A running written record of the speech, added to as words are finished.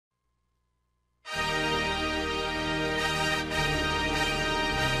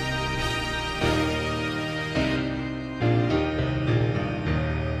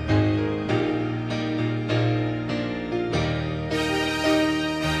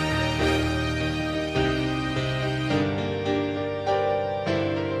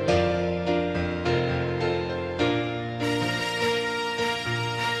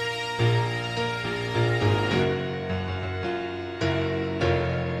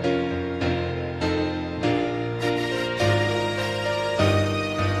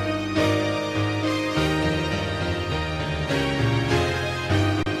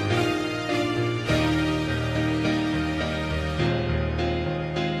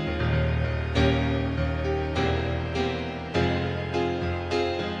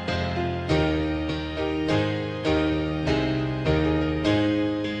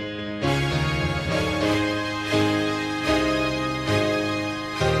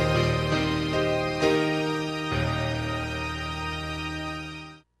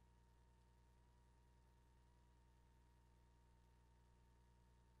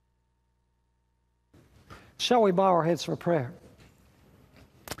Shall we bow our heads for prayer?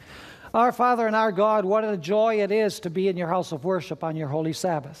 Our Father and our God, what a joy it is to be in your house of worship on your holy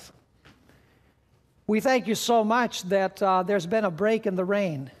Sabbath. We thank you so much that there's been a break in the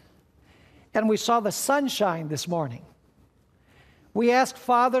rain, and we saw the sunshine this morning. We ask,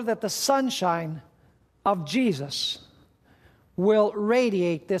 Father, that the sunshine of Jesus will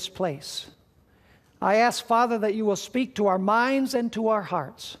radiate this place. I ask, Father, that you will speak to our minds and to our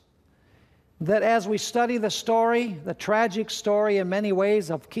hearts, that as we study the story, the tragic story in many ways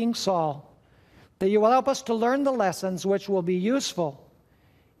of King Saul, that you will help us to learn the lessons which will be useful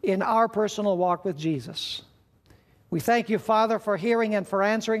in our personal walk with Jesus. We thank you, Father, for hearing and for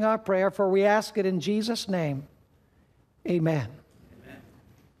answering our prayer, for we ask it in Jesus' name. Amen.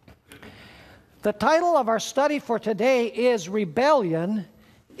 The title of our study for today is Rebellion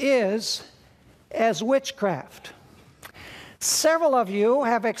is as Witchcraft. Several of you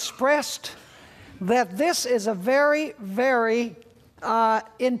have expressed that this is a very, very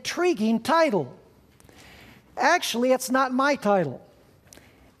intriguing title. Actually, it's not my title.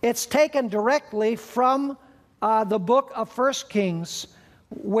 It's taken directly from the book of 1 Kings,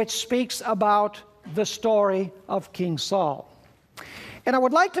 which speaks about the story of King Saul. And I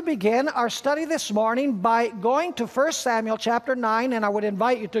would like to begin our study this morning by going to 1 Samuel chapter 9, and I would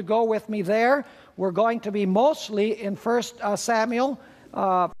invite you to go with me there. We're going to be mostly in 1 Samuel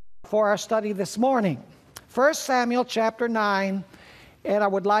for our study this morning. 1 Samuel chapter 9, and I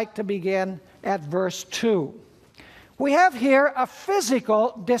would like to begin at verse 2. We have here a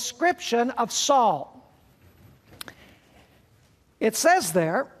physical description of Saul. It says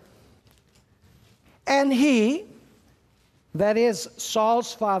there, and he, that is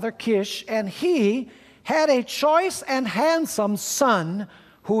Saul's father Kish, and he had a choice and handsome son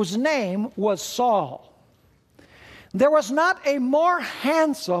whose name was Saul. There was not a more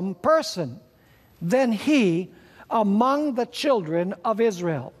handsome person than he among the children of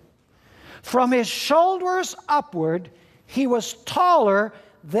Israel. From his shoulders upward, he was taller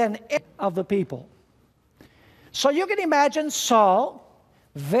than any of the people. So you can imagine Saul,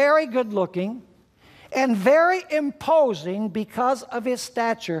 very good looking, and very imposing because of his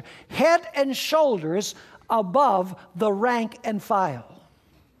stature, head and shoulders above the rank and file.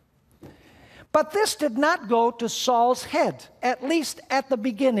 But this did not go to Saul's head, at least at the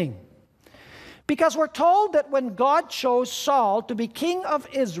beginning. Because we're told that when God chose Saul to be king of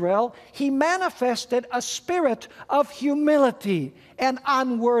Israel, he manifested a spirit of humility and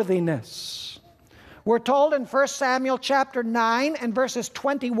unworthiness. We're told in 1 Samuel chapter 9 and verses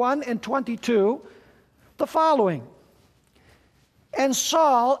 21 and 22, the following. And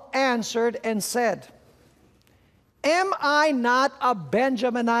Saul answered and said, Am I not a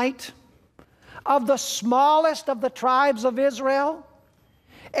Benjaminite, of the smallest of the tribes of Israel,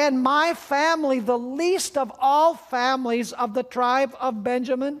 and my family the least of all families of the tribe of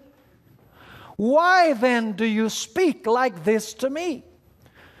Benjamin? Why then do you speak like this to me?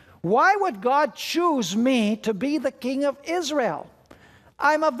 Why would God choose me to be the king of Israel?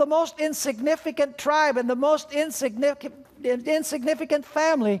 I'm of the most insignificant tribe and the most insignificant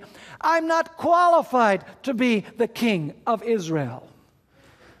family. I'm not qualified to be the king of Israel.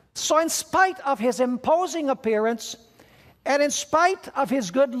 So in spite of his imposing appearance and in spite of his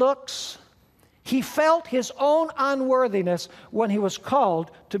good looks, he felt his own unworthiness when he was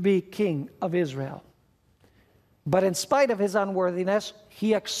called to be king of Israel. But in spite of his unworthiness,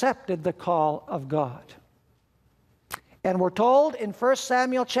 he accepted the call of God. And we're told in 1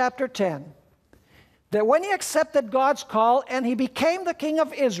 Samuel chapter 10 that when he accepted God's call and he became the king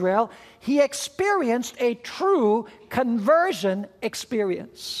of Israel, he experienced a true conversion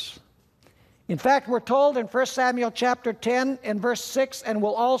experience. In fact, we're told in 1 Samuel chapter 10 and verse 6, and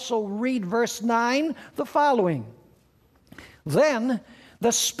we'll also read verse 9, the following. Then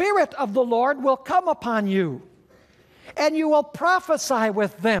the Spirit of the Lord will come upon you, and you will prophesy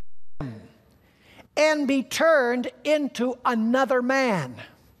with them, and be turned into another man.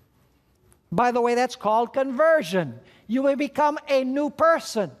 By the way, that's called conversion. You will become a new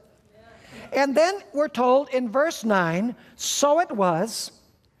person. And then we're told in verse 9, so it was,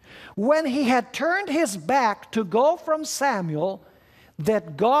 when he had turned his back to go from Samuel,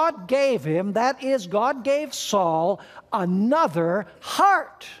 that God gave him, that is, God gave Saul, another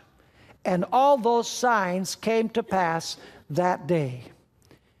heart. And all those signs came to pass that day.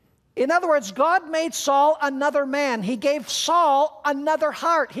 In other words, God made Saul another man. He gave Saul another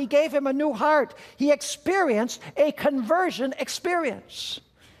heart. He gave him a new heart. He experienced a conversion experience.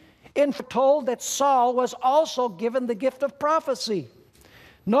 And we're told that Saul was also given the gift of prophecy.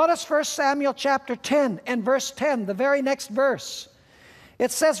 Notice 1 Samuel chapter 10 and verse 10, the very next verse.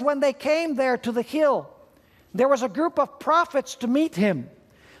 It says, when they came there to the hill there was a group of prophets to meet him.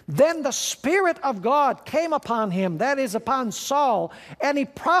 Then the Spirit of God came upon him, that is, upon Saul, and he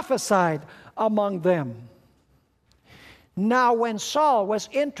prophesied among them. Now, when Saul was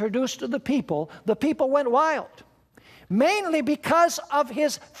introduced to the people went wild, mainly because of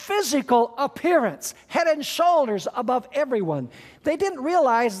his physical appearance, head and shoulders above everyone. They didn't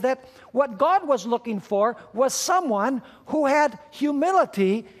realize that what God was looking for was someone who had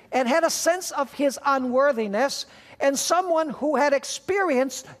humility and had a sense of his unworthiness, and someone who had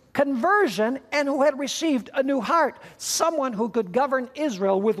experienced conversion and who had received a new heart, someone who could govern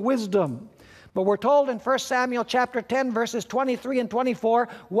Israel with wisdom. But we're told in 1 Samuel chapter 10, verses 23 and 24,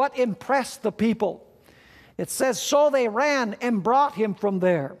 what impressed the people. It says, "So they ran and brought him from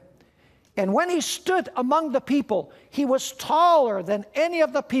there. And when he stood among the people, he was taller than any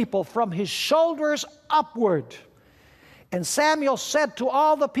of the people from his shoulders upward. And Samuel said to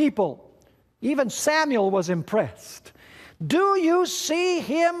all the people," even Samuel was impressed, "Do you see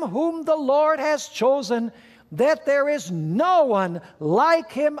him whom the Lord has chosen, that there is no one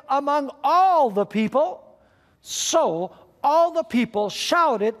like him among all the people?" So all the people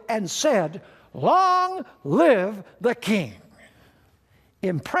shouted and said, "Long live the king!"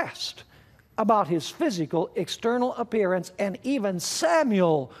 Impressed about his physical external appearance, and even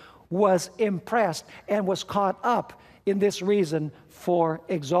Samuel was impressed and was caught up in this reason for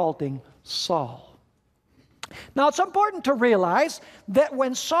exalting Saul. Now, it's important to realize that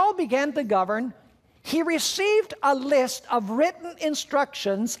when Saul began to govern, he received a list of written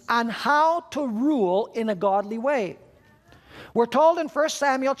instructions on how to rule in a godly way. We're told in 1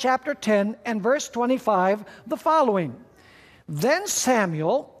 Samuel chapter 10 and verse 25 the following: "Then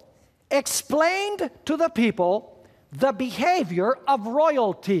Samuel explained to the people the behavior of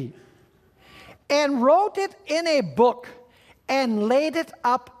royalty, and wrote it in a book, and laid it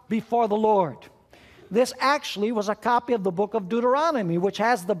up before the Lord." This actually was a copy of the book of Deuteronomy, which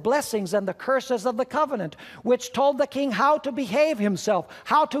has the blessings and the curses of the covenant, which told the king how to behave himself,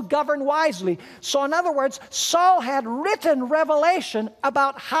 how to govern wisely. So in other words, Saul had written revelation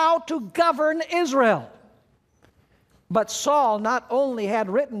about how to govern Israel. But Saul not only had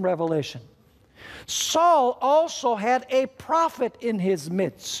written revelation, Saul also had a prophet in his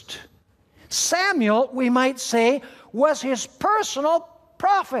midst. Samuel, we might say, was his personal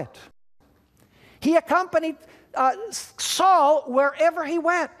prophet. He accompanied Saul wherever he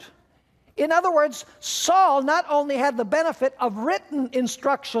went. In other words, Saul not only had the benefit of written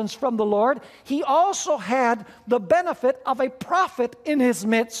instructions from the Lord, he also had the benefit of a prophet in his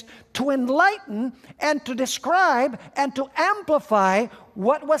midst to enlighten and to describe and to amplify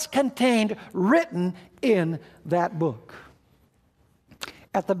what was contained written in that book.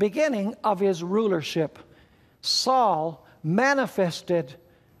 At the beginning of his rulership, Saul manifested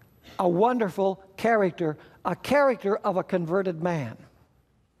a wonderful character, a character of a converted man.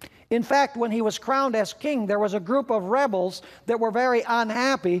 In fact, when he was crowned as king, there was a group of rebels that were very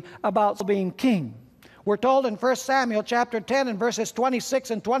unhappy about being king. We're told in 1 Samuel chapter 10 and verses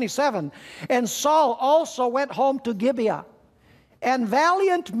 26 and 27, "And Saul also went home to Gibeah, and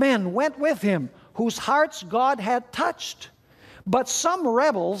valiant men went with him, whose hearts God had touched. But some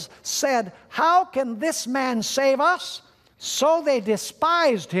rebels said, 'How can this man save us?' So they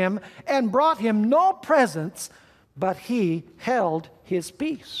despised him and brought him no presents, but he held his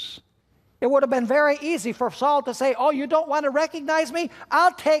peace." It would have been very easy for Saul to say, "Oh, you don't want to recognize me?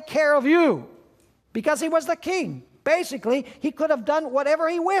 I'll take care of you," because he was the king. Basically, he could have done whatever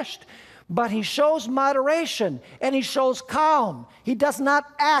he wished. But he shows moderation and he shows calm. He does not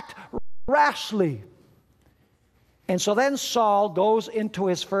act rashly. And so then Saul goes into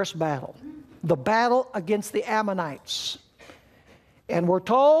his first battle, the battle against the Ammonites. And we're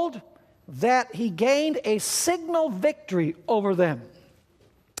told that he gained a signal victory over them.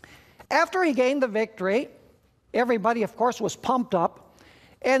 After he gained the victory, everybody, of course, was pumped up.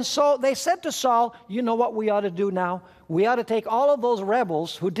 And so they said to Saul, "You know what we ought to do now? We ought to take all of those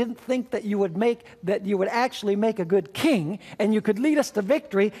rebels who didn't think that you would actually make a good king and you could lead us to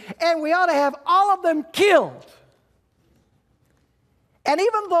victory, and we ought to have all of them killed." And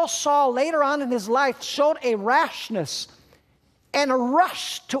even though Saul later on in his life showed a rashness and a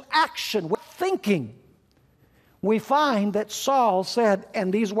rush to action with thinking, we find that Saul said,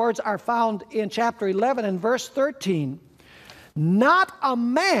 and these words are found in chapter 11 and verse 13, "Not a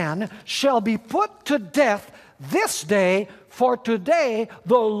man shall be put to death this day, for today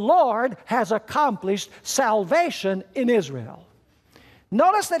the Lord has accomplished salvation in Israel."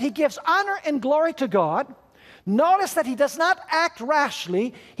 Notice that he gives honor and glory to God. Notice that he does not act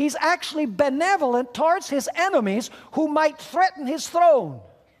rashly. He's actually benevolent towards his enemies who might threaten his throne.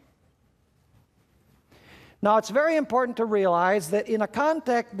 Now, it's very important to realize that in a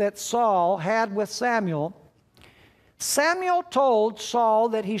contact that Saul had with Samuel, Samuel told Saul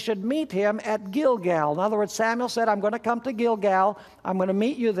that he should meet him at Gilgal. In other words, Samuel said, I'm going to come to Gilgal, I'm going to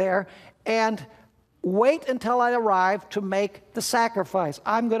meet you there, and wait until I arrive to make the sacrifice.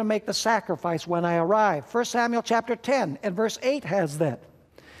 I'm going to make the sacrifice when I arrive. 1 Samuel chapter 10 and verse 8 has that.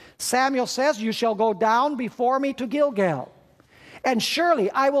 Samuel says, you shall go down before me to Gilgal, and surely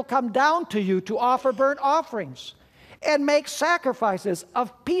I will come down to you to offer burnt offerings and make sacrifices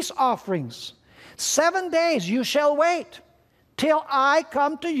of peace offerings. 7 days you shall wait till I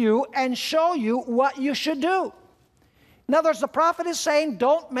come to you and show you what you should do. In other words, the prophet is saying,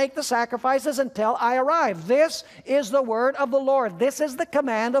 don't make the sacrifices until I arrive. This is the word of the Lord. This is the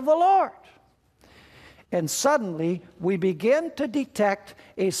command of the Lord. And suddenly, we begin to detect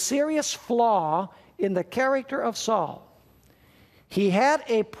a serious flaw in the character of Saul. He had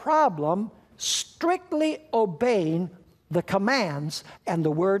a problem strictly obeying the commands and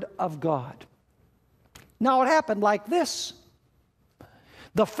the word of God. Now, it happened like this.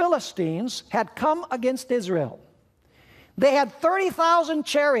 The Philistines had come against Israel. They had 30,000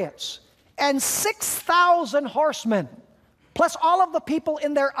 chariots and 6,000 horsemen, plus all of the people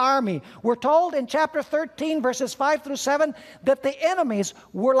in their army. We're told in chapter 13, verses 5 through 7, that the enemies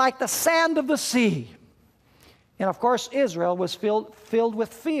were like the sand of the sea. And of course, Israel was filled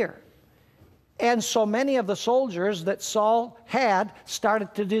with fear. And so many of the soldiers that Saul had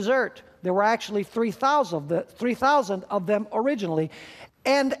started to desert. There were actually 3,000 of them originally.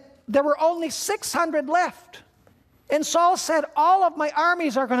 And there were only 600 left. And Saul said, all of my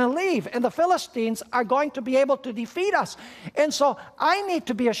armies are going to leave, and the Philistines are going to be able to defeat us. And so I need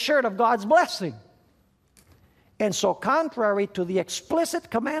to be assured of God's blessing. And so contrary to the explicit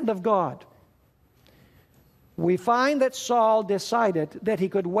command of God, we find that Saul decided that he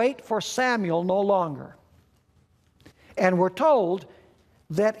could wait for Samuel no longer. And we're told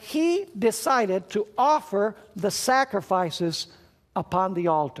that he decided to offer the sacrifices upon the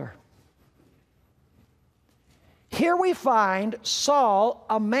altar. Here we find Saul,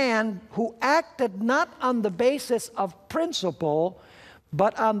 a man who acted not on the basis of principle,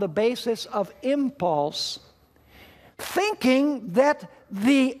 but on the basis of impulse, thinking that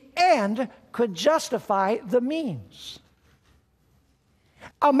the end could justify the means.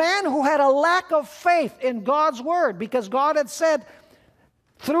 A man who had a lack of faith in God's word, because God had said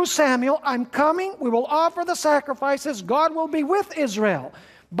through Samuel, I'm coming, we will offer the sacrifices, God will be with Israel.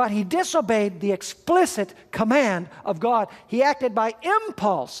 But he disobeyed the explicit command of God. He acted by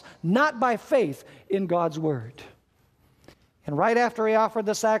impulse, not by faith in God's word. And right after he offered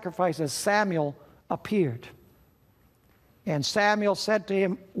the sacrifices, Samuel appeared. And Samuel said to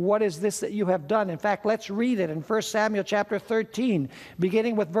him, what is this that you have done? In fact, let's read it in 1 Samuel chapter 13,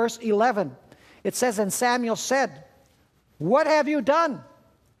 beginning with verse 11. It says, and Samuel said, what have you done?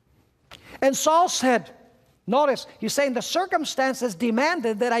 And Saul said, notice, he's saying the circumstances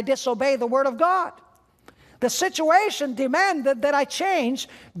demanded that I disobey the word of God. The situation demanded that I change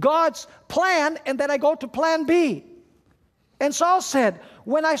God's plan and that I go to plan B. And Saul said,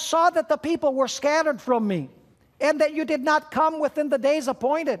 when I saw that the people were scattered from me, and that you did not come within the days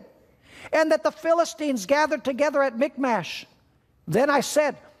appointed, and that the Philistines gathered together at Michmash, then I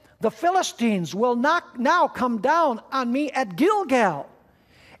said, the Philistines will not now come down on me at Gilgal,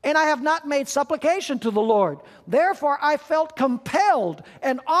 and I have not made supplication to the Lord. Therefore I felt compelled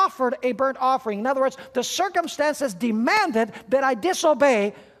and offered a burnt offering. In other words, the circumstances demanded that I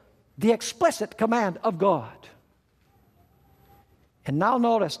disobey the explicit command of God. And now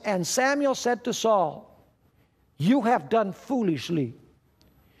notice, and Samuel said to Saul, you have done foolishly.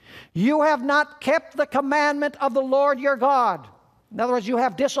 You have not kept the commandment of the Lord your God. In other words, you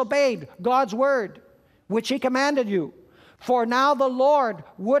have disobeyed God's word, which he commanded you. For now the Lord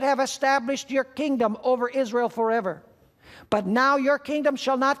would have established your kingdom over Israel forever. But now your kingdom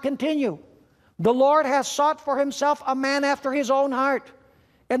shall not continue. The Lord has sought for himself a man after his own heart.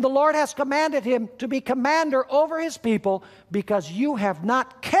 And the Lord has commanded him to be commander over his people, because you have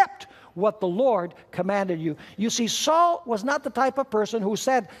not kept what the Lord commanded you. You see, Saul was not the type of person who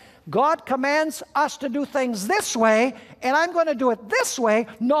said, God commands us to do things this way, and I'm going to do it this way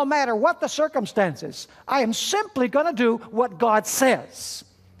no matter what the circumstances. I am simply going to do what God says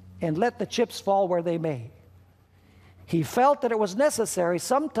and let the chips fall where they may. He felt that it was necessary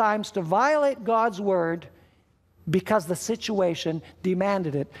sometimes to violate God's word because the situation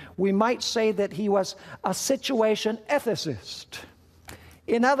demanded it. We might say that he was a situation ethicist.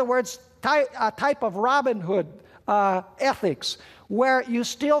 In other words, a type of Robin Hood ethics, where you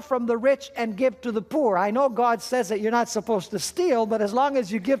steal from the rich and give to the poor. I know God says that you're not supposed to steal, but as long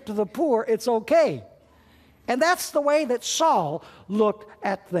as you give to the poor, it's okay. And that's the way that Saul looked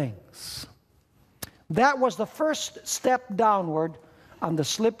at things. That was the first step downward on the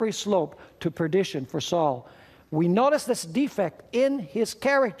slippery slope to perdition for Saul. We notice this defect in his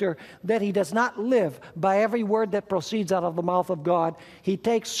character, that he does not live by every word that proceeds out of the mouth of God. He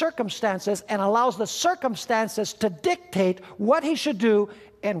takes circumstances and allows the circumstances to dictate what he should do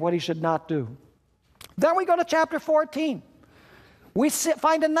and what he should not do. Then we go to chapter 14. We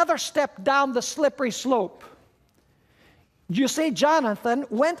find another step down the slippery slope. You see, Jonathan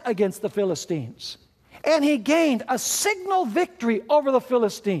went against the Philistines, and he gained a signal victory over the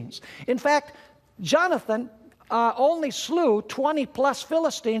Philistines. In fact, Jonathan only slew 20 plus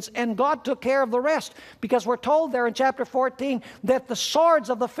Philistines, and God took care of the rest, because we're told there in chapter 14 that the swords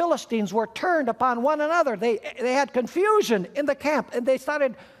of the Philistines were turned upon one another. They had confusion in the camp, and they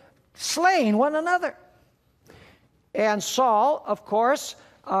started slaying one another. And Saul, of course,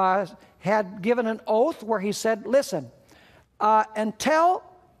 had given an oath where he said, listen, until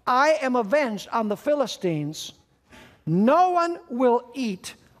I am avenged on the Philistines, no one will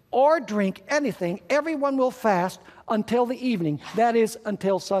eat or drink anything. Everyone will fast until the evening, that is,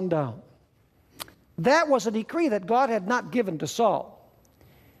 until sundown. That was a decree that God had not given to Saul.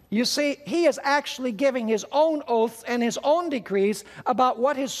 You see, he is actually giving his own oaths and his own decrees about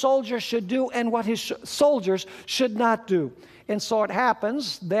what his soldiers should do and what his soldiers should not do. And so it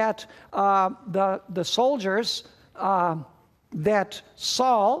happens that the soldiers that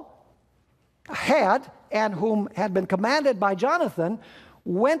Saul had, and whom had been commanded by Jonathan,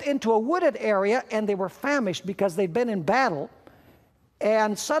 went into a wooded area, and they were famished because they'd been in battle.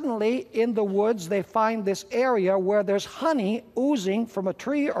 And suddenly in the woods they find this area where there's honey oozing from a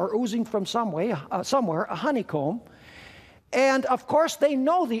tree or oozing from somewhere, a honeycomb. And of course they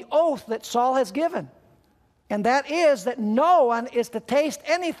know the oath that Saul has given. And that is that no one is to taste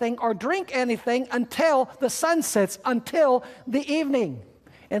anything or drink anything until the sun sets, until the evening.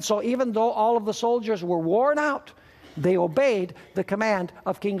 And so even though all of the soldiers were worn out, they obeyed the command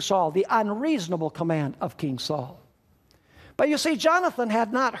of King Saul, the unreasonable command of King Saul. But you see, Jonathan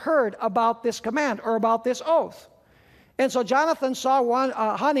had not heard about this command or about this oath. And so Jonathan saw one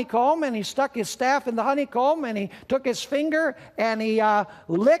honeycomb, and he stuck his staff in the honeycomb, and he took his finger and he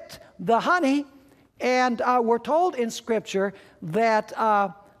licked the honey. And we're told in Scripture that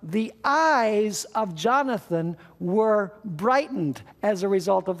the eyes of Jonathan were brightened as a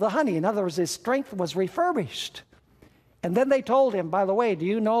result of the honey. In other words, his strength was refurbished. And then they told him, by the way, do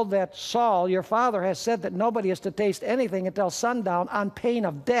you know that Saul, your father, has said that nobody is to taste anything until sundown on pain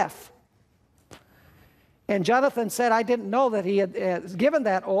of death? And Jonathan said, I didn't know that he had given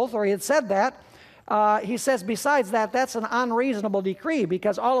that oath, or he had said that. He says, besides that, that's an unreasonable decree,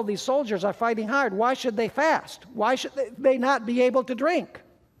 because all of these soldiers are fighting hard. Why should they fast? Why should they not be able to drink?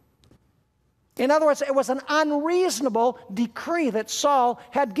 In other words, it was an unreasonable decree that Saul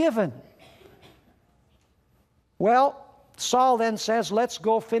had given. Well, Saul then says, let's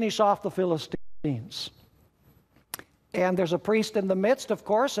go finish off the Philistines. And there's a priest in the midst, of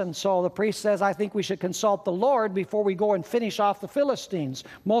course, and so the priest says, I think we should consult the Lord before we go and finish off the Philistines.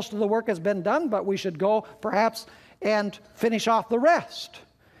 Most of the work has been done, but we should go perhaps and finish off the rest.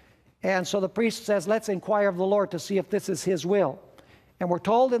 And so the priest says, let's inquire of the Lord to see if this is his will. And we're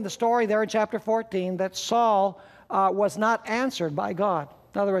told in the story there in chapter 14 that Saul was not answered by God.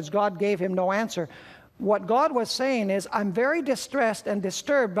 In other words, God gave him no answer. What God was saying is, I'm very distressed and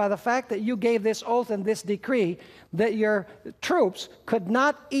disturbed by the fact that you gave this oath and this decree that your troops could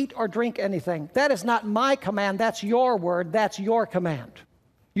not eat or drink anything. That is not my command. That's your word. That's your command.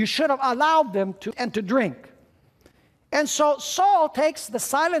 You should have allowed them to drink. And so Saul takes the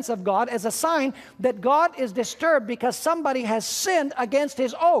silence of God as a sign that God is disturbed because somebody has sinned against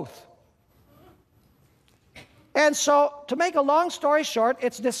his oath. And so, to make a long story short,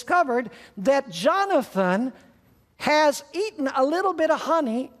 it's discovered that Jonathan has eaten a little bit of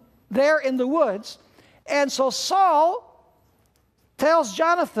honey there in the woods. And so Saul tells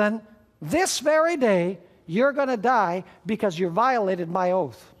Jonathan, this very day, you're going to die because you violated my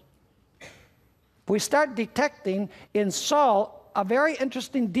oath. We start detecting in Saul a very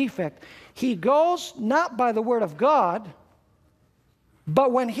interesting defect. He goes not by the word of God,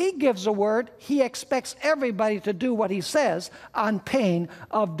 but when he gives a word, he expects everybody to do what he says on pain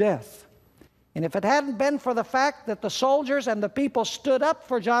of death. And if it hadn't been for the fact that the soldiers and the people stood up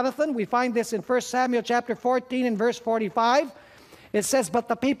for Jonathan, we find this in 1 Samuel chapter 14 and verse 45. It says, but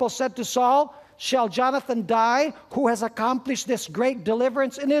the people said to Saul, shall Jonathan die who has accomplished this great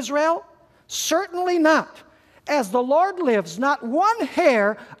deliverance in Israel? Certainly not. As the Lord lives, not one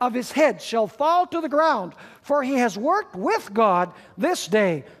hair of his head shall fall to the ground, for he has worked with God this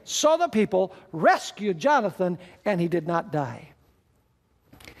day. So the people rescued Jonathan, and he did not die.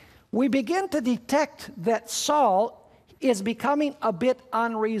 We begin to detect that Saul is becoming a bit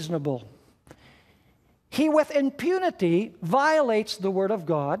unreasonable. He with impunity violates the word of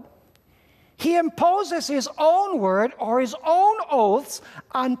God. He imposes his own word or his own oaths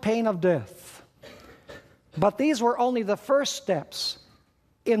on pain of death. But these were only the first steps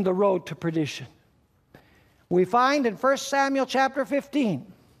in the road to perdition. We find in 1 Samuel chapter 15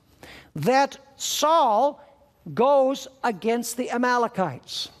 that Saul goes against the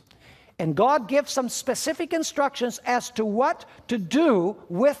Amalekites. And God gives some specific instructions as to what to do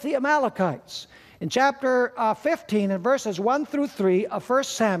with the Amalekites. In chapter 15, in verses 1 through 3 of 1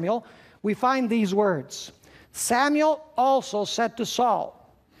 Samuel, we find these words. Samuel also said to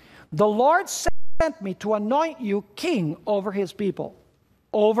Saul, "The Lord sent me to anoint you king over his people,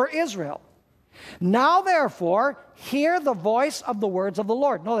 over Israel. Now therefore, hear the voice of the words of the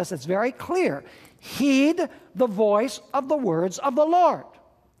Lord." Notice it's very clear. Heed the voice of the words of the Lord.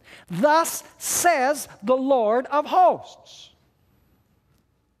 Thus says the Lord of hosts.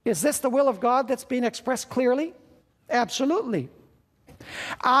 Is this the will of God that's being expressed clearly? Absolutely.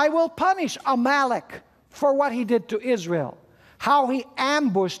 I will punish Amalek for what he did to Israel, how he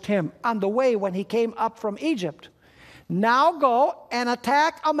ambushed him on the way when he came up from Egypt. Now go and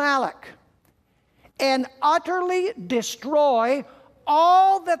attack Amalek and utterly destroy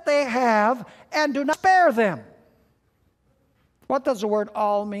all that they have and do not spare them. What does the word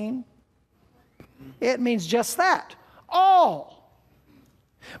all mean? It means just that, all.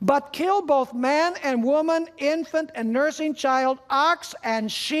 But kill both man and woman, infant and nursing child, ox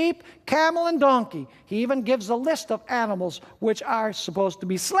and sheep, camel and donkey. He even gives a list of animals which are supposed to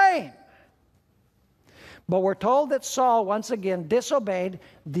be slain. But we're told that Saul once again disobeyed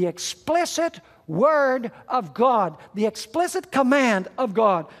the explicit word of God, the explicit command of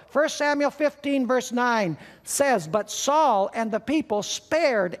God. 1 Samuel 15 verse 9 says, "But Saul and the people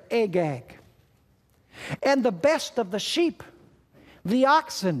spared Agag, and the best of the sheep, the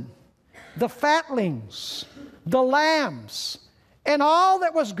oxen, the fatlings, the lambs, and all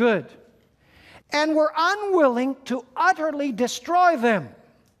that was good, and were unwilling to utterly destroy them.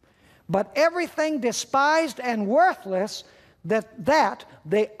 But everything despised and worthless, that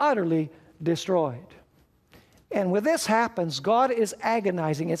they utterly destroyed." And when this happens, God is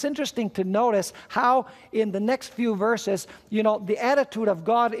agonizing. It's interesting to notice how in the next few verses, the attitude of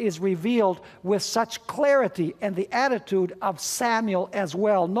God is revealed with such clarity, and the attitude of Samuel as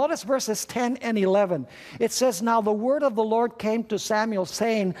well. Notice verses 10 and 11. It says, "Now the word of the Lord came to Samuel,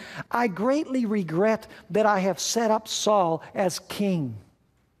 saying, I greatly regret that I have set up Saul as king.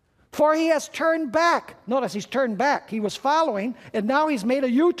 For he has turned back." Notice he's turned back. He was following, and now he's made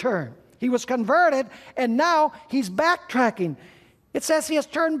a U-turn. He was converted, and now he's backtracking. It says he has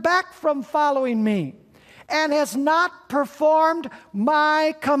turned back from following me and has not performed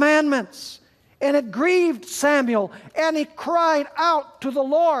my commandments. And it grieved Samuel, and he cried out to the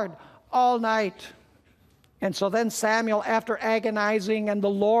Lord all night. And so then Samuel, after agonizing and the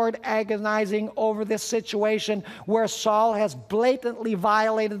Lord agonizing over this situation where Saul has blatantly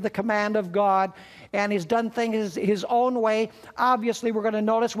violated the command of God, and he's done things his own way, obviously we're going to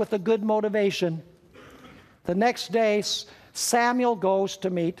notice with a good motivation. The next day, Samuel goes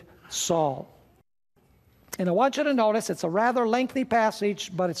to meet Saul. And I want you to notice it's a rather lengthy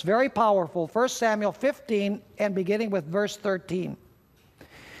passage, but it's very powerful. 1 Samuel 15, and beginning with verse 13.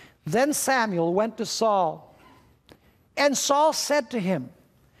 "Then Samuel went to Saul, and Saul said to him,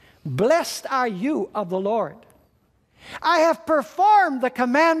 Blessed are you of the Lord. I have performed the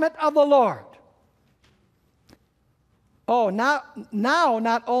commandment of the Lord." Oh, now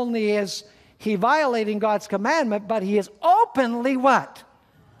not only is he violating God's commandment, but he is openly what?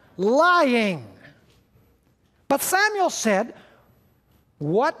 Lying. But Samuel said,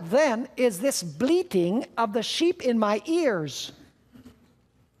 "What then is this bleating of the sheep in my ears,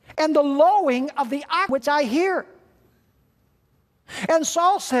 and the lowing of the ox which I hear?" And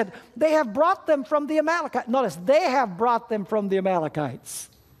Saul said, "They have brought them from the Amalekites." Notice, they have brought them from the Amalekites.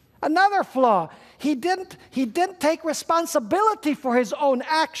 Another flaw. He didn't take responsibility for his own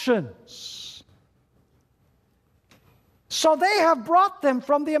actions. So they have brought them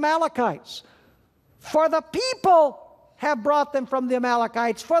from the Amalekites. For the people have brought them from the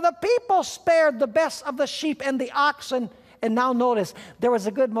Amalekites. For the people spared the best of the sheep and the oxen. And now notice, there was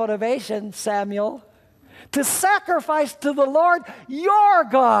a good motivation, Samuel, to sacrifice to the Lord your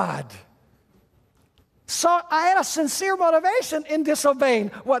God. So I had a sincere motivation in disobeying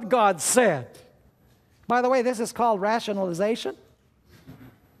what God said. By the way, this is called rationalization.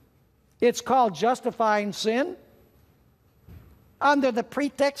 It's called justifying sin under the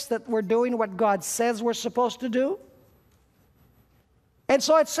pretext that we're doing what God says we're supposed to do. And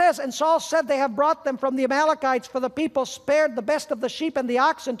so it says, and Saul said, they have brought them from the Amalekites, for the people spared the best of the sheep and the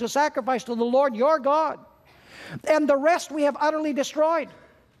oxen to sacrifice to the Lord your God. And the rest we have utterly destroyed.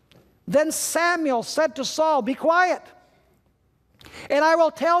 Then Samuel said to Saul, be quiet, and I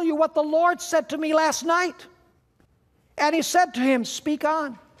will tell you what the Lord said to me last night. And he said to him, speak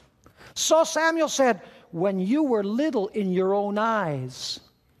on. So Samuel said, when you were little in your own eyes.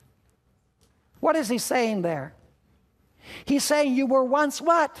 What is he saying there? He's saying you were once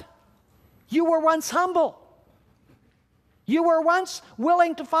what? You were once humble. You were once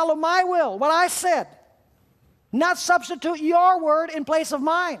willing to follow my will, what I said. Not substitute your word in place of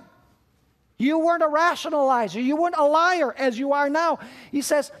mine. You weren't a rationalizer. You weren't a liar as you are now. He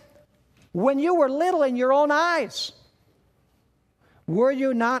says, when you were little in your own eyes, were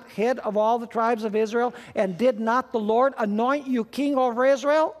you not head of all the tribes of Israel? And did not the Lord anoint you king over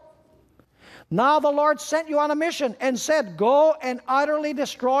Israel? Now the Lord sent you on a mission and said, go and utterly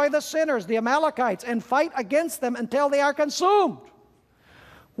destroy the sinners, the Amalekites, and fight against them until they are consumed.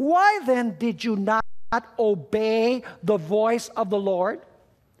 Why then did you not obey the voice of the Lord?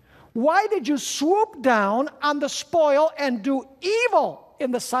 Why did you swoop down on the spoil and do evil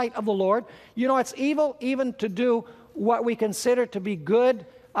in the sight of the Lord? You know, it's evil even to do what we consider to be good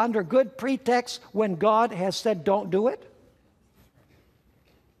under good pretext when God has said don't do it.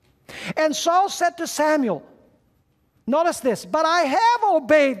 And Saul said to Samuel, notice this, but I have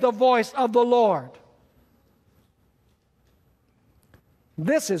obeyed the voice of the Lord.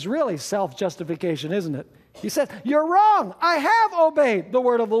 This is really self-justification, isn't it? He said, you're wrong. I have obeyed the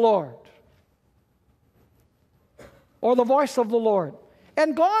word of the Lord, or the voice of the Lord,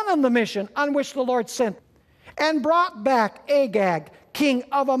 and gone on the mission on which the Lord sent, and brought back Agag, king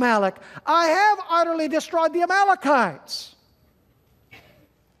of Amalek. I have utterly destroyed the Amalekites.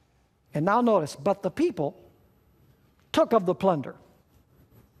 And now notice, but the people took of the plunder,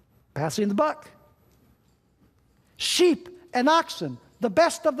 passing the buck. Sheep and oxen, the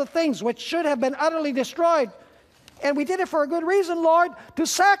best of the things which should have been utterly destroyed. And we did it for a good reason, Lord, to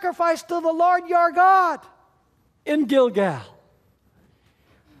sacrifice to the Lord your God in Gilgal.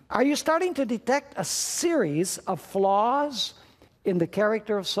 Are you starting to detect a series of flaws in the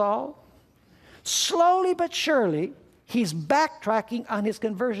character of Saul? Slowly but surely, he's backtracking on his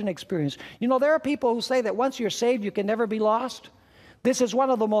conversion experience. You know, there are people who say that once you're saved, you can never be lost. This is one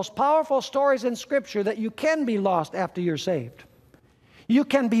of the most powerful stories in Scripture, that you can be lost after you're saved. You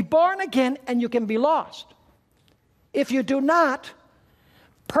can be born again and you can be lost. If you do not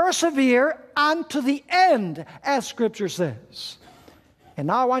persevere unto the end, as Scripture says. And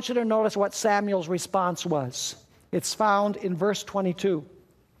now I want you to notice what Samuel's response was. It's found in verse 22.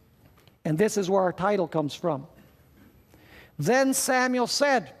 And this is where our title comes from. Then Samuel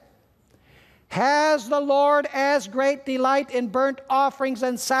said, has the Lord as great delight in burnt offerings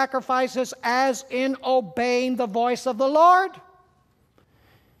and sacrifices as in obeying the voice of the Lord?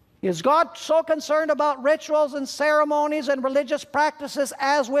 Is God so concerned about rituals and ceremonies and religious practices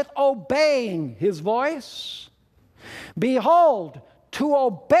as with obeying His voice? Behold, to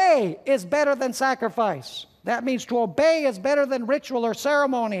obey is better than sacrifice. That means to obey is better than ritual or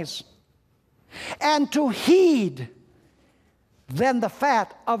ceremonies. And to heed than the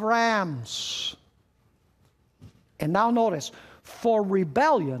fat of rams. And now notice, for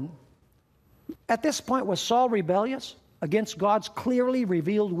rebellion, at this point was Saul rebellious against God's clearly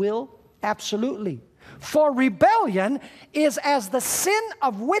revealed will? Absolutely. For rebellion is as the sin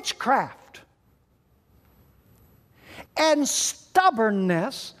of witchcraft, and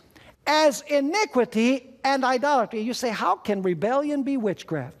stubbornness as iniquity and idolatry. You say, how can rebellion be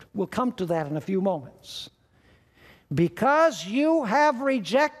witchcraft? We'll come to that in a few moments. Because you have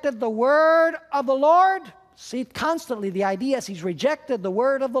rejected the word of the Lord. See, constantly the idea is he's rejected the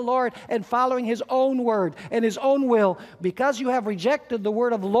word of the Lord and following his own word and his own will. Because you have rejected the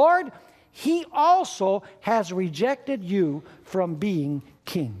word of the Lord, he also has rejected you from being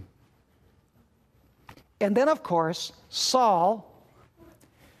king. And then, of course, Saul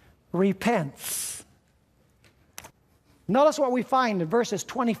repents. Notice what we find in verses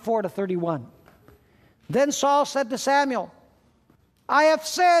 24 to 31. Then Saul said to Samuel, I have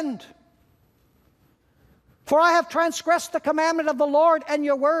sinned, for I have transgressed the commandment of the Lord and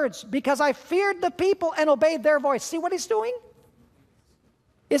your words, because I feared the people and obeyed their voice. See what he's doing?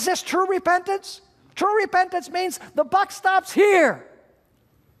 Is this true repentance? True repentance means the buck stops here.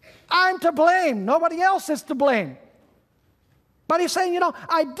 I'm to blame. Nobody else is to blame. But he's saying,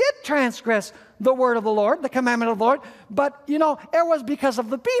 I did transgress the word of the Lord, the commandment of the Lord, but, it was because of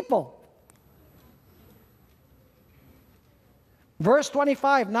the people. Verse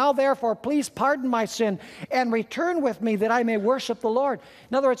 25, now therefore, please pardon my sin and return with me that I may worship the Lord.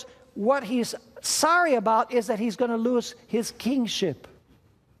 In other words, what he's sorry about is that he's going to lose his kingship.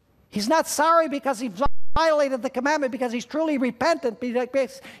 He's not sorry because he violated the commandment, because he's truly repentant,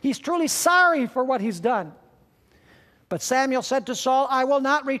 because he's truly sorry for what he's done. But Samuel said to Saul, I will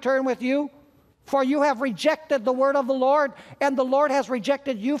not return with you, for you have rejected the word of the Lord, and the Lord has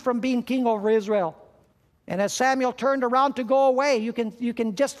rejected you from being king over Israel. And as Samuel turned around to go away, you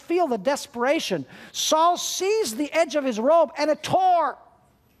can just feel the desperation. Saul seized the edge of his robe, and it tore.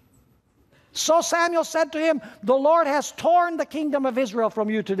 So Samuel said to him, the Lord has torn the kingdom of Israel from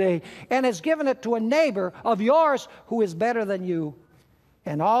you today, and has given it to a neighbor of yours who is better than you.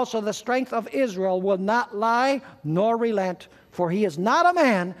 And also the strength of Israel will not lie nor relent, for he is not a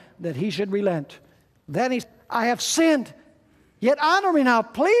man that he should relent. Then he said, I have sinned. Yet honor me now,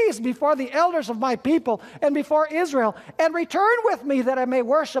 please, before the elders of my people and before Israel, and return with me that I may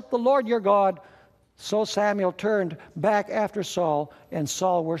worship the Lord your God. So Samuel turned back after Saul, and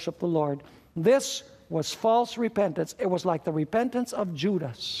Saul worshiped the Lord. This was false repentance. It was like the repentance of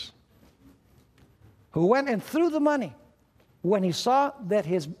Judas, who went and threw the money when he saw that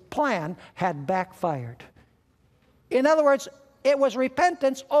his plan had backfired. In other words, it was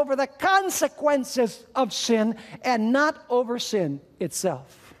repentance over the consequences of sin and not over sin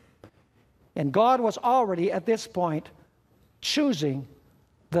itself. And God was already at this point choosing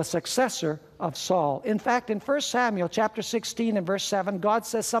the successor of Saul. In fact, in 1 Samuel chapter 16 and verse 7, God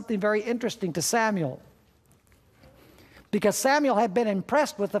says something very interesting to Samuel. Because Samuel had been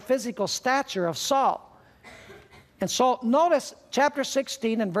impressed with the physical stature of Saul. And so notice chapter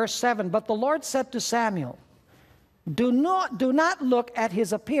 16 and verse 7, but the Lord said to Samuel, do not look at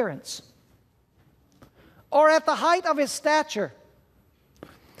his appearance or at the height of his stature,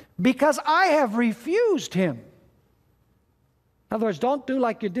 because I have refused him. In other words, don't do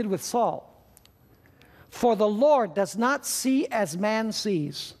like you did with Saul. For the Lord does not see as man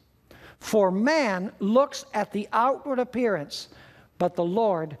sees. For man looks at the outward appearance, but the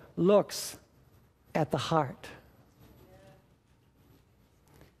Lord looks at the heart.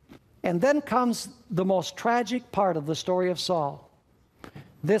 And then comes the most tragic part of the story of Saul.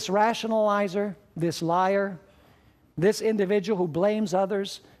 This rationalizer, this liar, this individual who blames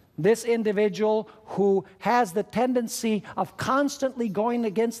others, this individual who has the tendency of constantly going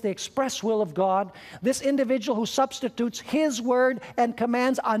against the express will of God, this individual who substitutes his word and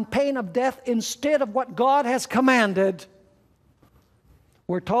commands on pain of death instead of what God has commanded.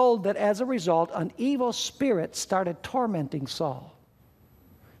 We're told that as a result, an evil spirit started tormenting Saul.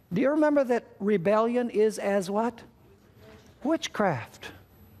 Do you remember that rebellion is as what? Witchcraft.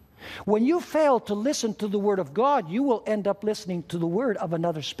 When you fail to listen to the word of God, you will end up listening to the word of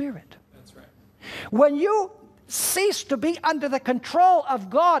another spirit. That's right. When you cease to be under the control of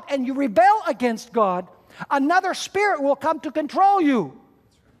God and you rebel against God, another spirit will come to control you.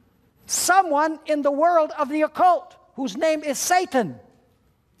 That's right. Someone in the world of the occult whose name is Satan.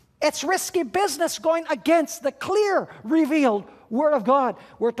 It's risky business going against the clear, revealed word of God.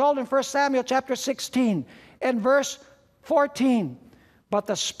 We're told in 1 Samuel chapter 16 and verse 14, but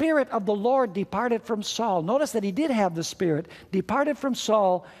the Spirit of the Lord departed from Saul. Notice that he did have the Spirit, departed from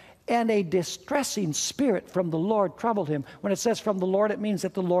Saul, and a distressing spirit from the Lord troubled him. When it says from the Lord, it means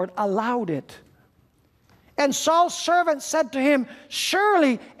that the Lord allowed it. And Saul's servant said to him,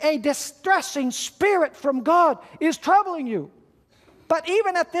 surely a distressing spirit from God is troubling you. But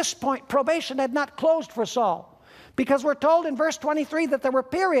even at this point, probation had not closed for Saul. Because we're told in verse 23 that there were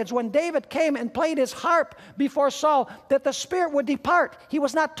periods when David came and played his harp before Saul, that the spirit would depart. He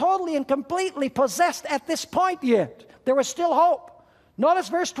was not totally and completely possessed at this point yet. There was still hope. Notice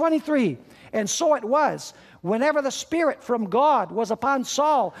verse 23. And so it was, whenever the Spirit from God was upon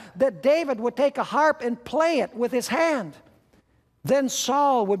Saul, that David would take a harp and play it with his hand. Then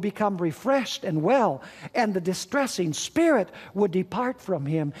Saul would become refreshed and well, and the distressing spirit would depart from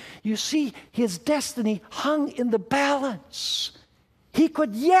him. You see, his destiny hung in the balance. He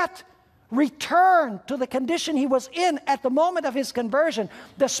could yet return to the condition he was in at the moment of his conversion.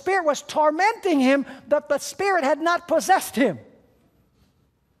 The spirit was tormenting him, but the spirit had not possessed him.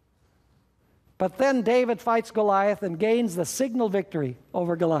 But then David fights Goliath and gains the signal victory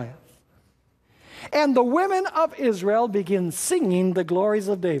over Goliath. And the women of Israel begin singing the glories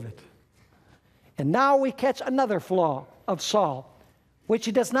of David. And now we catch another flaw of Saul, which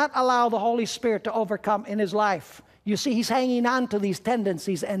he does not allow the Holy Spirit to overcome in his life. You see, he's hanging on to these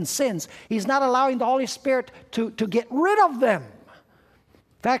tendencies and sins. He's not allowing the Holy Spirit to get rid of them.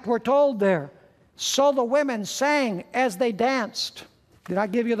 In fact, we're told there, so the women sang as they danced. Did I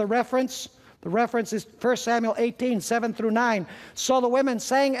give you the reference? The reference is 1 Samuel 18, 7 through 9. So the women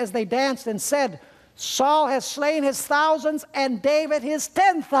sang as they danced and said, Saul has slain his thousands and David his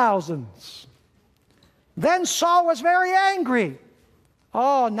 10,000s. Then Saul was very angry.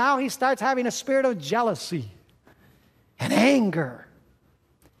 Oh, now he starts having a spirit of jealousy and anger.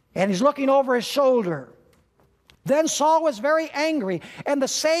 And he's looking over his shoulder. Then Saul was very angry, and the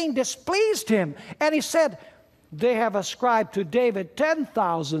saying displeased him. And he said, they have ascribed to David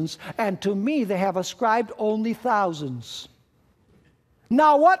 10,000s, and to me they have ascribed only thousands.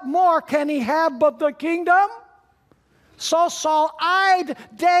 Now what more can he have but the kingdom? So Saul eyed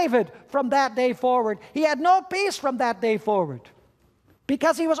David from that day forward. He had no peace from that day forward,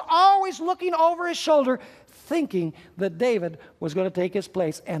 because he was always looking over his shoulder, thinking that David was going to take his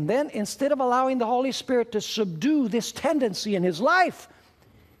place. And then, instead of allowing the Holy Spirit to subdue this tendency in his life,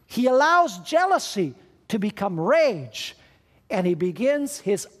 he allows jealousy to become rage, and he begins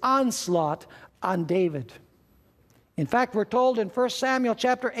his onslaught on David. In fact, we're told in 1 Samuel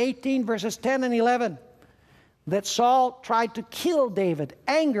chapter 18, verses 10 and 11, that Saul tried to kill David.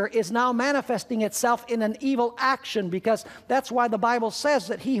 Anger is now manifesting itself in an evil action, because that's why the Bible says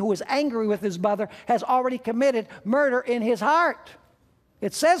that he who is angry with his brother has already committed murder in his heart.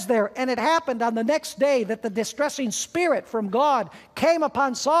 It says there, and it happened on the next day that the distressing spirit from God came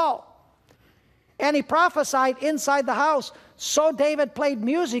upon Saul, and he prophesied inside the house. So David played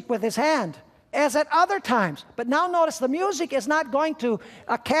music with his hand, as at other times. But now notice, the music is not going to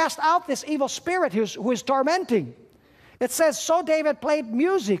cast out this evil spirit who is tormenting. It says, so David played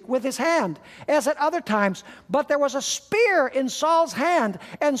music with his hand, as at other times. But there was a spear in Saul's hand,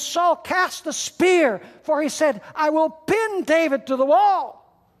 and Saul cast the spear, for he said, I will pin David to the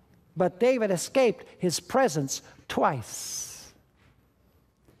wall. But David escaped his presence twice.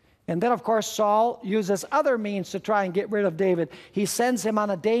 And then, of course, Saul uses other means to try and get rid of David. He sends him on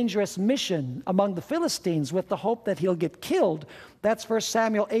a dangerous mission among the Philistines with the hope that he'll get killed. That's 1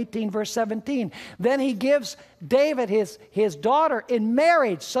 Samuel 18, verse 17. Then he gives David his daughter in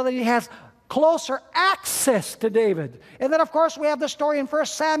marriage so that he has closer access to David. And then, of course, we have the story in 1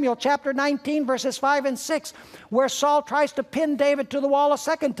 Samuel chapter 19, verses 5 and 6, where Saul tries to pin David to the wall a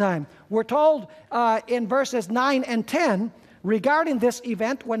second time. We're told in verses 9 and 10, regarding this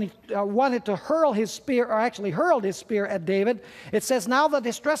event, when he wanted to hurl his spear, or actually hurled his spear at David, it says, now the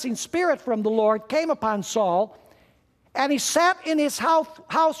distressing spirit from the Lord came upon Saul, and he sat in his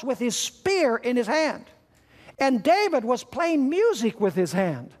house with his spear in his hand. And David was playing music with his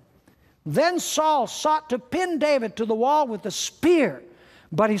hand. Then Saul sought to pin David to the wall with the spear,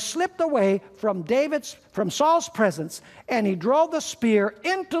 but he slipped away from Saul's presence, and he drove the spear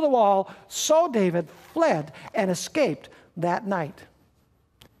into the wall. So David fled and escaped that night.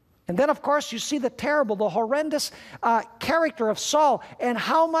 And then, of course, you see the horrendous character of Saul, and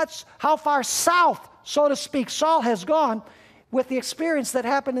how far south, so to speak, Saul has gone with the experience that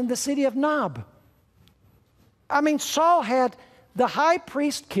happened in the city of Nob. I mean, Saul had the high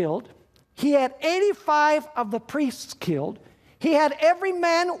priest killed. He had 85 of the priests killed. He had every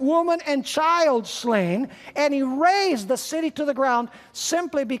man, woman, and child slain, and he razed the city to the ground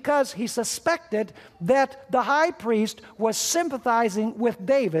simply because he suspected that the high priest was sympathizing with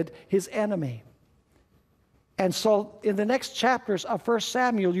David, his enemy. And so in the next chapters of 1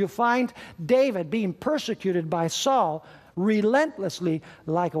 Samuel, you find David being persecuted by Saul relentlessly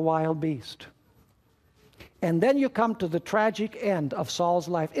like a wild beast. And then you come to the tragic end of Saul's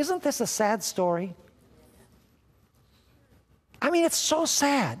life. Isn't this a sad story? I mean, it's so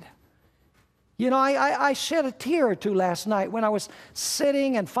sad. You know, I shed a tear or two last night when I was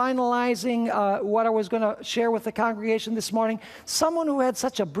sitting and finalizing what I was going to share with the congregation this morning. Someone who had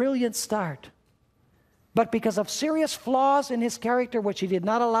such a brilliant start, but because of serious flaws in his character, which he did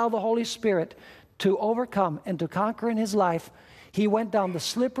not allow the Holy Spirit to overcome and to conquer in his life, he went down the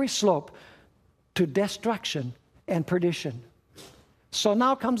slippery slope to destruction and perdition. So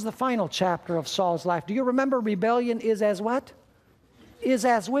now comes the final chapter of Saul's life. Do you remember rebellion is as what? Is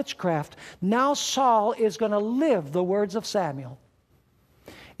as witchcraft. Now Saul is going to live the words of Samuel.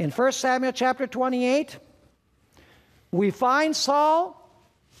 In 1 Samuel chapter 28, we find Saul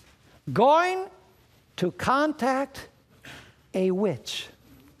going to contact a witch.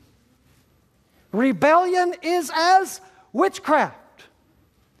 Rebellion is as witchcraft.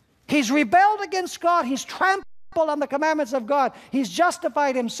 He's rebelled against God. He's trampled on the commandments of God. He's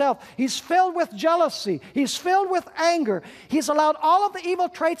justified himself. He's filled with jealousy. He's filled with anger. He's allowed all of the evil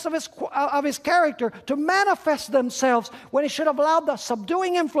traits of his character to manifest themselves when he should have allowed the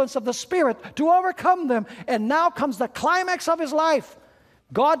subduing influence of the Spirit to overcome them. And now comes the climax of his life,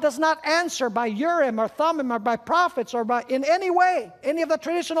 God does not answer by Urim or Thummim or by prophets or by in any way, any of the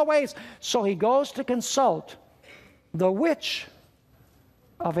traditional ways. So he goes to consult the witch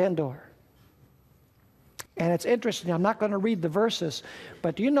of Endor. And it's interesting, I'm not going to read the verses,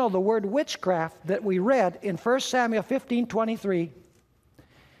 but do you know the word witchcraft that we read in 1 Samuel 15:23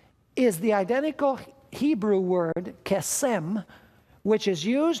 is the identical Hebrew word kesem, which is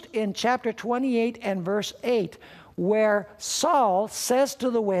used in chapter 28 and verse 8, where Saul says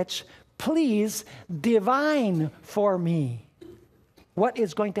to the witch, please divine for me what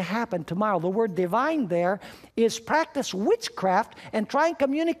is going to happen tomorrow. The word divine there is practice witchcraft and try and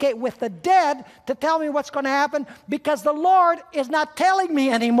communicate with the dead to tell me what's going to happen because the Lord is not telling me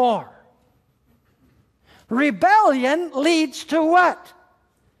anymore. Rebellion leads to what?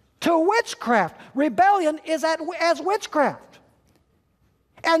 To witchcraft. Rebellion is as witchcraft.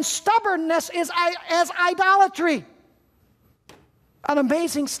 And stubbornness is as idolatry. An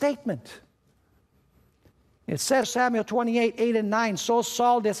amazing statement. It says, Samuel 28, 8 and 9, so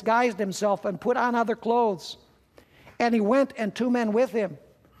Saul disguised himself and put on other clothes. And he went and 2 men with him.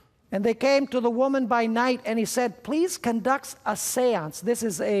 And they came to the woman by night, and he said, please conduct a seance. This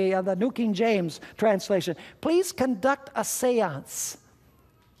is the New King James translation. Please conduct a seance.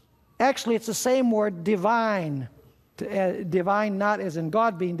 Actually, it's the same word, divine. Divine not as in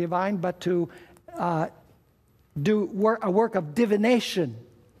God being divine, but to do a work of divination.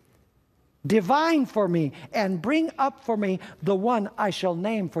 Divine for me, and bring up for me the one I shall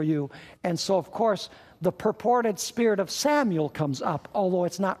name for you. And so, of course, the purported spirit of Samuel comes up, although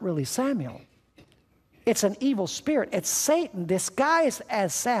it's not really Samuel. It's an evil spirit. It's Satan disguised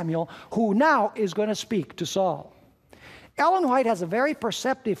as Samuel, who now is going to speak to Saul. Ellen White has a very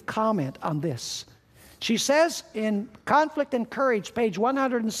perceptive comment on this. She says in Conflict and Courage, page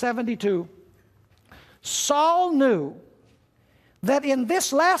 172, Saul knew that in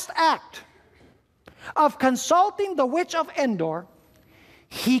this last act of consulting the witch of Endor,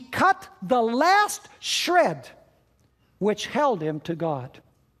 he cut the last shred which held him to God.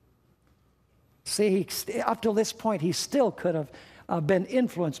 See, up till this point, he still could have been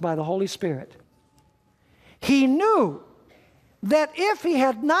influenced by the Holy Spirit. He knew that if he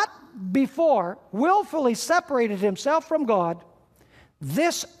had not before willfully separated himself from God,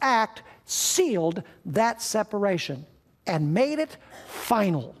 this act sealed that separation and made it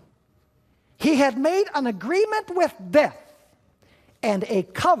final. He had made an agreement with death and a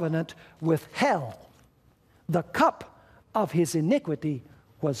covenant with hell. The cup of his iniquity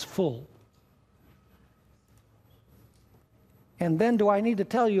was full. And then do I need to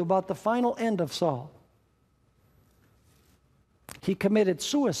tell you about the final end of Saul? He committed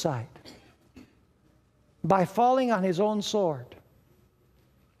suicide by falling on his own sword.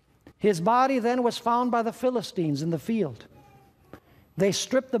 His body then was found by the Philistines in the field. They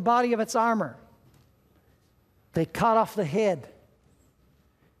stripped the body of its armor. They cut off the head.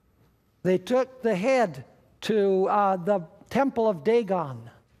 They took the head to the temple of Dagon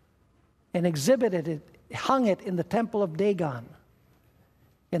and exhibited it, hung it in the temple of Dagon.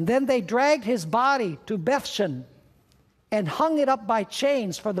 And then they dragged his body to Bethshan and hung it up by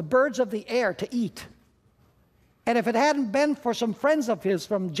chains for the birds of the air to eat. And if it hadn't been for some friends of his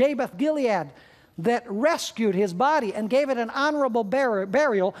from Jabesh Gilead that rescued his body and gave it an honorable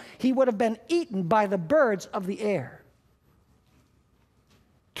burial, he would have been eaten by the birds of the air.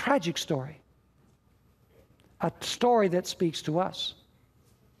 Tragic story. A story that speaks to us.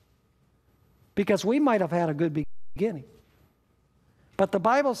 Because we might have had a good beginning. But the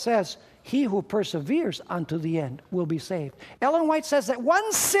Bible says, he who perseveres unto the end will be saved. Ellen White says that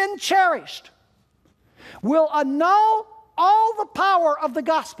one sin cherished will annul all the power of the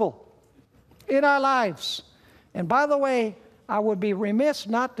gospel in our lives. And by the way, I would be remiss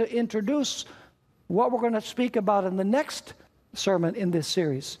not to introduce what we're going to speak about in the next sermon in this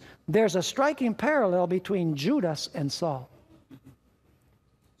series. There's a striking parallel between Judas and Saul.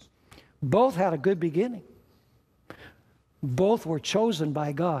 Both had a good beginning. Both were chosen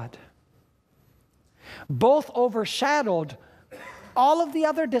by God. Both overshadowed all of the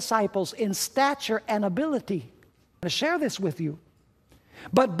other disciples in stature and ability. I'm going to share this with you.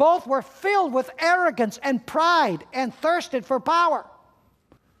 But both were filled with arrogance and pride and thirsted for power.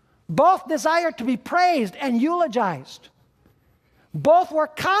 Both desired to be praised and eulogized. Both were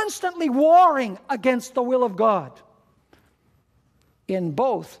constantly warring against the will of God. In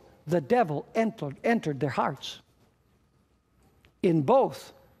both, the devil entered their hearts. In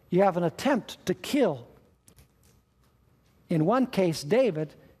both, you have an attempt to kill. In one case,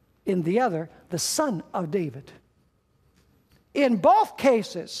 David. In the other, the son of David. In both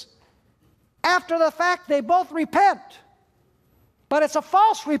cases, after the fact, they both repent. But it's a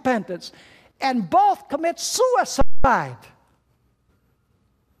false repentance. And both commit suicide.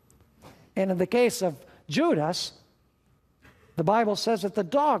 And in the case of Judas, the Bible says that the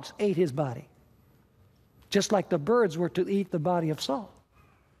dogs ate his body, just like the birds were to eat the body of Saul.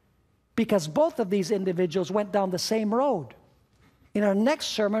 Because both of these individuals went down the same road. In our next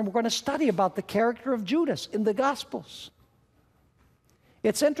sermon, we're going to study about the character of Judas in the Gospels.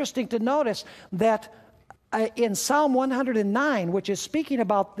 It's interesting to notice that in Psalm 109, which is speaking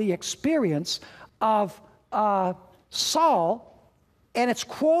about the experience of Saul, and it's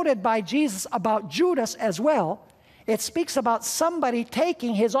quoted by Jesus about Judas as well, it speaks about somebody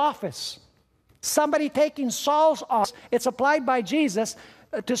taking his office. Somebody taking Saul's office. It's applied by Jesus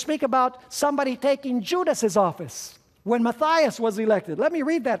to speak about somebody taking Judas's office when Matthias was elected. Let me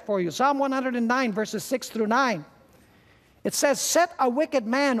read that for you. Psalm 109, verses 6 through 9. It says, "Set a wicked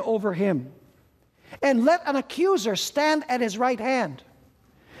man over him, and let an accuser stand at his right hand.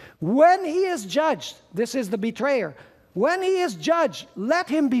 When he is judged," this is the betrayer, "when he is judged, let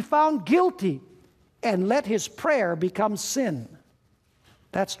him be found guilty, and let his prayer become sin."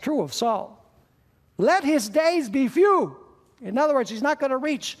 That's true of Saul. "Let his days be few." In other words, he's not going to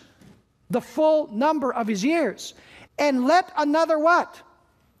reach the full number of his years. "And let another" what?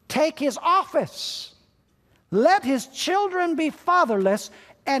 "Take his office. Let his children be fatherless,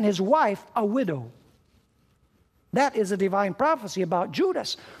 and his wife a widow." That is a divine prophecy about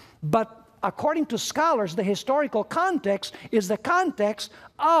Judas. But according to scholars, the historical context is the context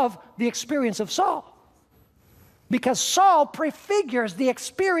of the experience of Saul. Because Saul prefigures the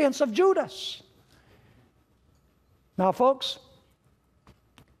experience of Judas. Now, folks,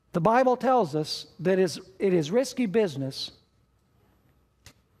 the Bible tells us that it is risky business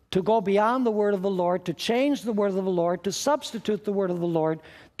to go beyond the word of the Lord, to change the word of the Lord, to substitute the word of the Lord,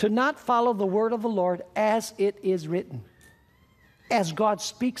 to not follow the word of the Lord as it is written, as God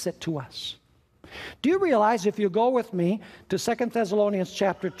speaks it to us. Do you realize, if you go with me to 2 Thessalonians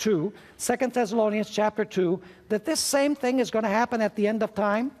chapter 2, 2 Thessalonians chapter 2, that this same thing is going to happen at the end of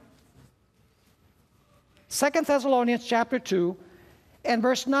time? 2 Thessalonians chapter 2 and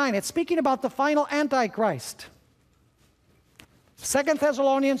verse 9. It's speaking about the final Antichrist. 2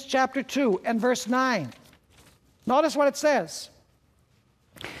 Thessalonians chapter 2 and verse 9. Notice what it says.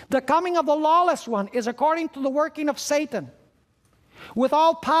 "The coming of the lawless one is according to the working of Satan, with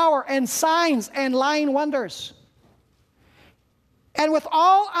all power and signs and lying wonders, and with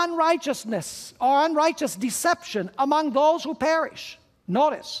all unrighteousness or unrighteous deception among those who perish."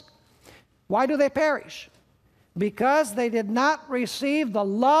 Notice, why do they perish? "Because they did not receive the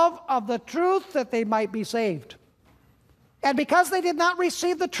love of the truth that they might be saved." And because they did not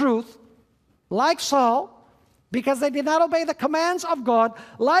receive the truth, like Saul, because they did not obey the commands of God,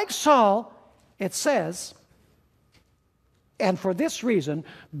 like Saul, it says, "And for this reason,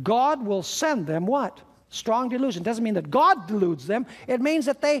 God will send them" what? Strong delusion. Doesn't mean that God deludes them. It means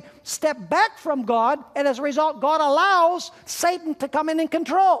that they step back from God, and as a result, God allows Satan to come in and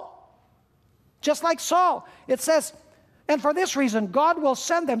control. Just like Saul. It says, "And for this reason, God will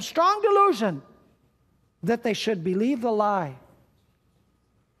send them strong delusion, that they should believe the lie,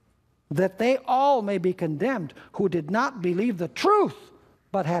 that they all may be condemned who did not believe the truth,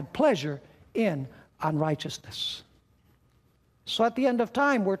 but had pleasure in unrighteousness." So at the end of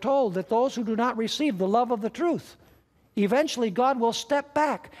time, we're told that those who do not receive the love of the truth, eventually God will step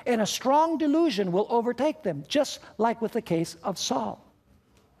back and a strong delusion will overtake them, just like with the case of Saul.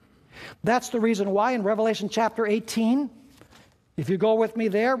 That's the reason why in Revelation chapter 18, if you go with me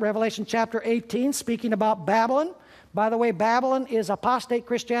there, Revelation chapter 18, speaking about Babylon. By the way, Babylon is apostate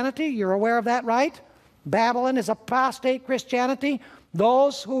Christianity. You're aware of that, right? Babylon is apostate Christianity.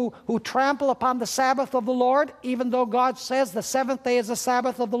 Those who trample upon the Sabbath of the Lord, even though God says the seventh day is the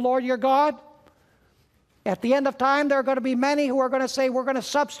Sabbath of the Lord your God. At the end of time, there are going to be many who are going to say, we're going to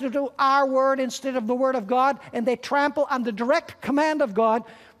substitute our word instead of the word of God, and they trample on the direct command of God.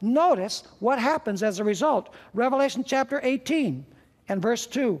 Notice what happens as a result. Revelation chapter 18 and verse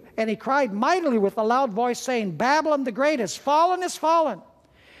 2. "And he cried mightily with a loud voice, saying, Babylon the great is fallen,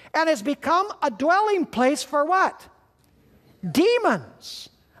 and has become a dwelling place for" what? "Demons,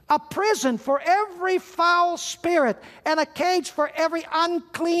 a prison for every foul spirit, and a cage for every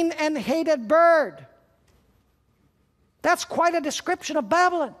unclean and hated bird." That's quite a description of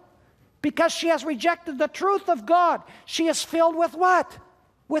Babylon. Because she has rejected the truth of God. She is filled with what?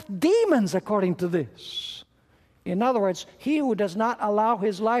 With demons, according to this. In other words, he who does not allow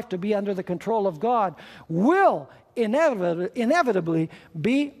his life to be under the control of God will inevitably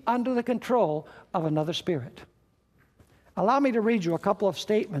be under the control of another spirit. Allow me to read you a couple of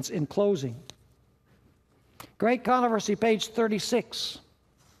statements in closing. Great Controversy, page 36.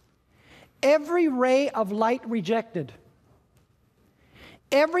 Every ray of light rejected,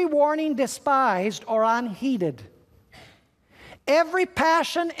 every warning despised or unheeded, every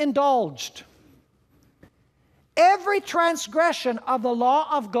passion indulged, every transgression of the law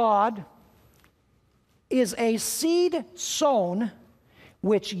of God is a seed sown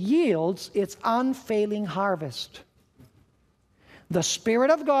which yields its unfailing harvest. The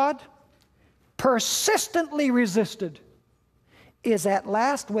Spirit of God, persistently resisted, is at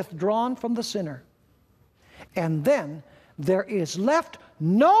last withdrawn from the sinner. And then there is left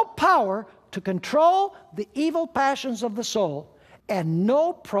no power to control the evil passions of the soul, and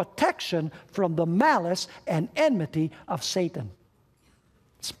no protection from the malice and enmity of Satan.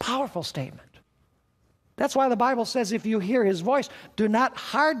 It's a powerful statement. That's why the Bible says if you hear his voice, do not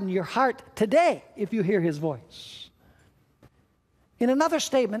harden your heart today if you hear his voice. In another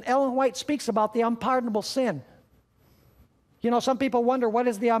statement, Ellen White speaks about the unpardonable sin. You know, some people wonder, what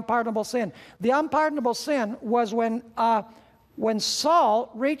is the unpardonable sin? The unpardonable sin was when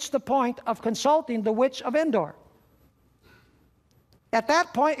Saul reached the point of consulting the witch of Endor. At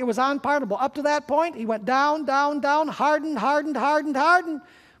that point, it was unpardonable. Up to that point, he went down, down, down, hardened.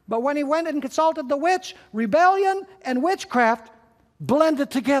 But when he went and consulted the witch, rebellion and witchcraft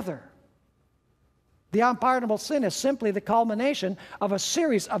blended together. The unpardonable sin is simply the culmination of a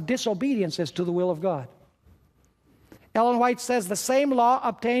series of disobediences to the will of God. Ellen White says the same law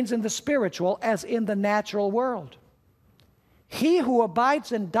obtains in the spiritual as in the natural world. He who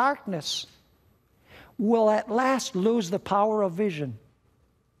abides in darkness will at last lose the power of vision.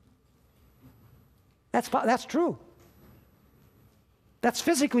 That's true. That's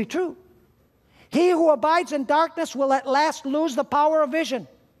physically true. He who abides in darkness will at last lose the power of vision.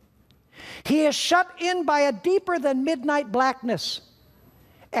 He is shut in by a deeper than midnight blackness,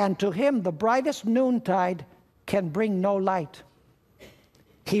 and to him the brightest noontide can bring no light.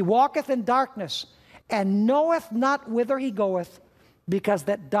 He walketh in darkness, and knoweth not whither he goeth, because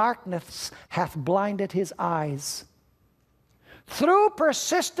that darkness hath blinded his eyes. Through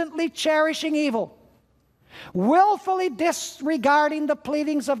persistently cherishing evil, willfully disregarding the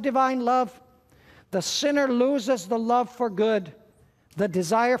pleadings of divine love, the sinner loses the love for good, the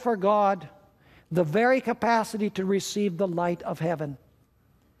desire for God, the very capacity to receive the light of heaven.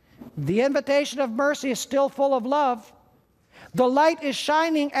 The invitation of mercy is still full of love. The light is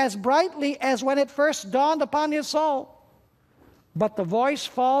shining as brightly as when it first dawned upon his soul. But the voice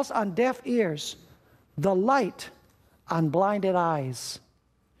falls on deaf ears, the light on blinded eyes.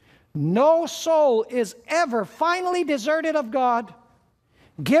 No soul is ever finally deserted of God,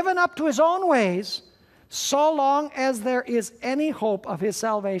 given up to his own ways, so long as there is any hope of his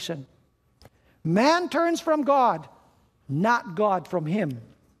salvation. Man turns from God, not God from him.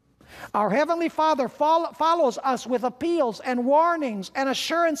 Our Heavenly Father follows us with appeals and warnings and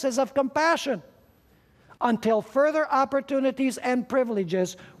assurances of compassion until further opportunities and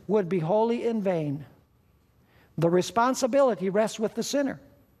privileges would be wholly in vain. The responsibility rests with the sinner.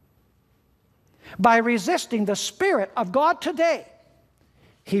 By resisting the Spirit of God today,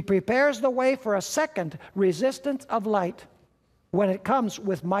 he prepares the way for a second resistance of light when it comes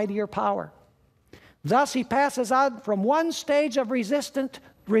with mightier power. Thus he passes on from one stage of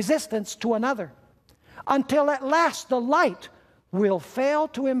resistance to another, until at last the light will fail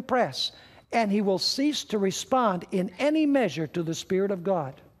to impress, and he will cease to respond in any measure to the Spirit of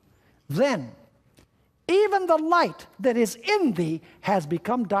God. Then, even the light that is in thee has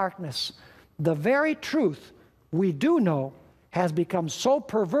become darkness. The very truth we do know has become so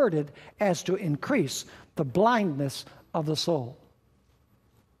perverted as to increase the blindness of the soul.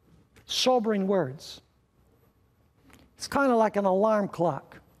 Sobering words. It's kind of like an alarm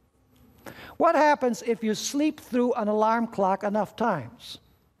clock. What happens if you sleep through an alarm clock enough times?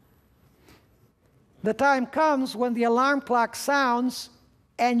 The time comes when the alarm clock sounds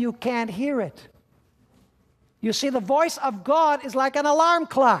and you can't hear it. You see, the voice of God is like an alarm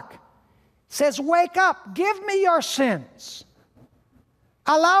clock. It says, wake up, give me your sins.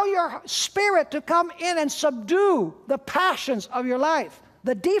 Allow your spirit to come in and subdue the passions of your life,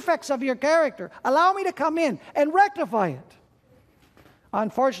 the defects of your character. Allow me to come in and rectify it.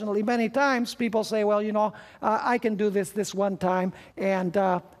 Unfortunately, many times people say, well, you know, I can do this one time and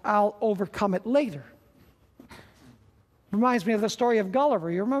I'll overcome it later. Reminds me of the story of Gulliver.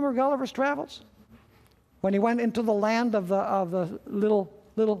 You remember Gulliver's Travels? When he went into the land of the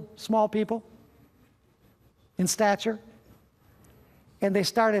little small people in stature, and they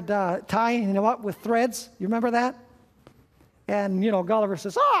started tying him up with threads. You remember that? And, you know, Gulliver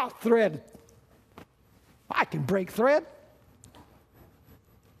says, thread. I can break thread.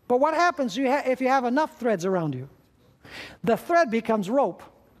 But what happens if you have enough threads around you? The thread becomes rope,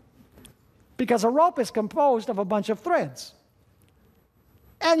 because a rope is composed of a bunch of threads.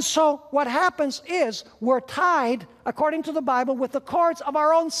 And so what happens is we're tied, according to the Bible, with the cords of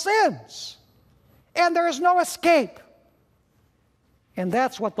our own sins. And there is no escape. And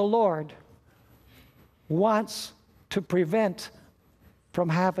that's what the Lord wants to prevent from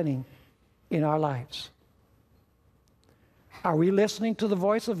happening in our lives. Are we listening to the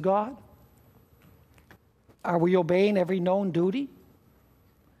voice of God? Are we obeying every known duty?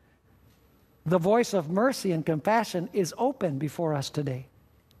 The voice of mercy and compassion is open before us today.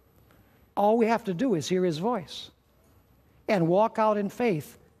 All we have to do is hear His voice and walk out in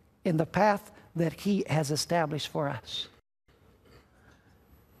faith in the path that He has established for us.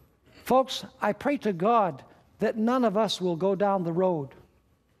 Folks, I pray to God that none of us will go down the road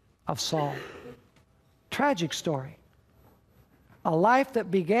of Saul. Tragic story. A life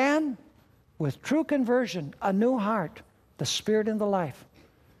that began with true conversion, a new heart, the Spirit in the life.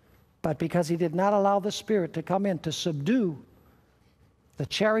 But because he did not allow the Spirit to come in to subdue the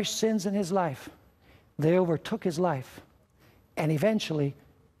cherished sins in his life, they overtook his life and eventually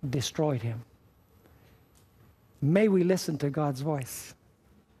destroyed him. May we listen to God's voice.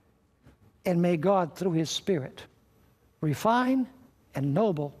 And may God, through His Spirit, refine,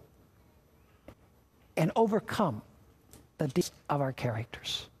 ennoble, and overcome the deeds of our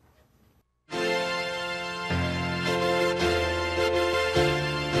characters.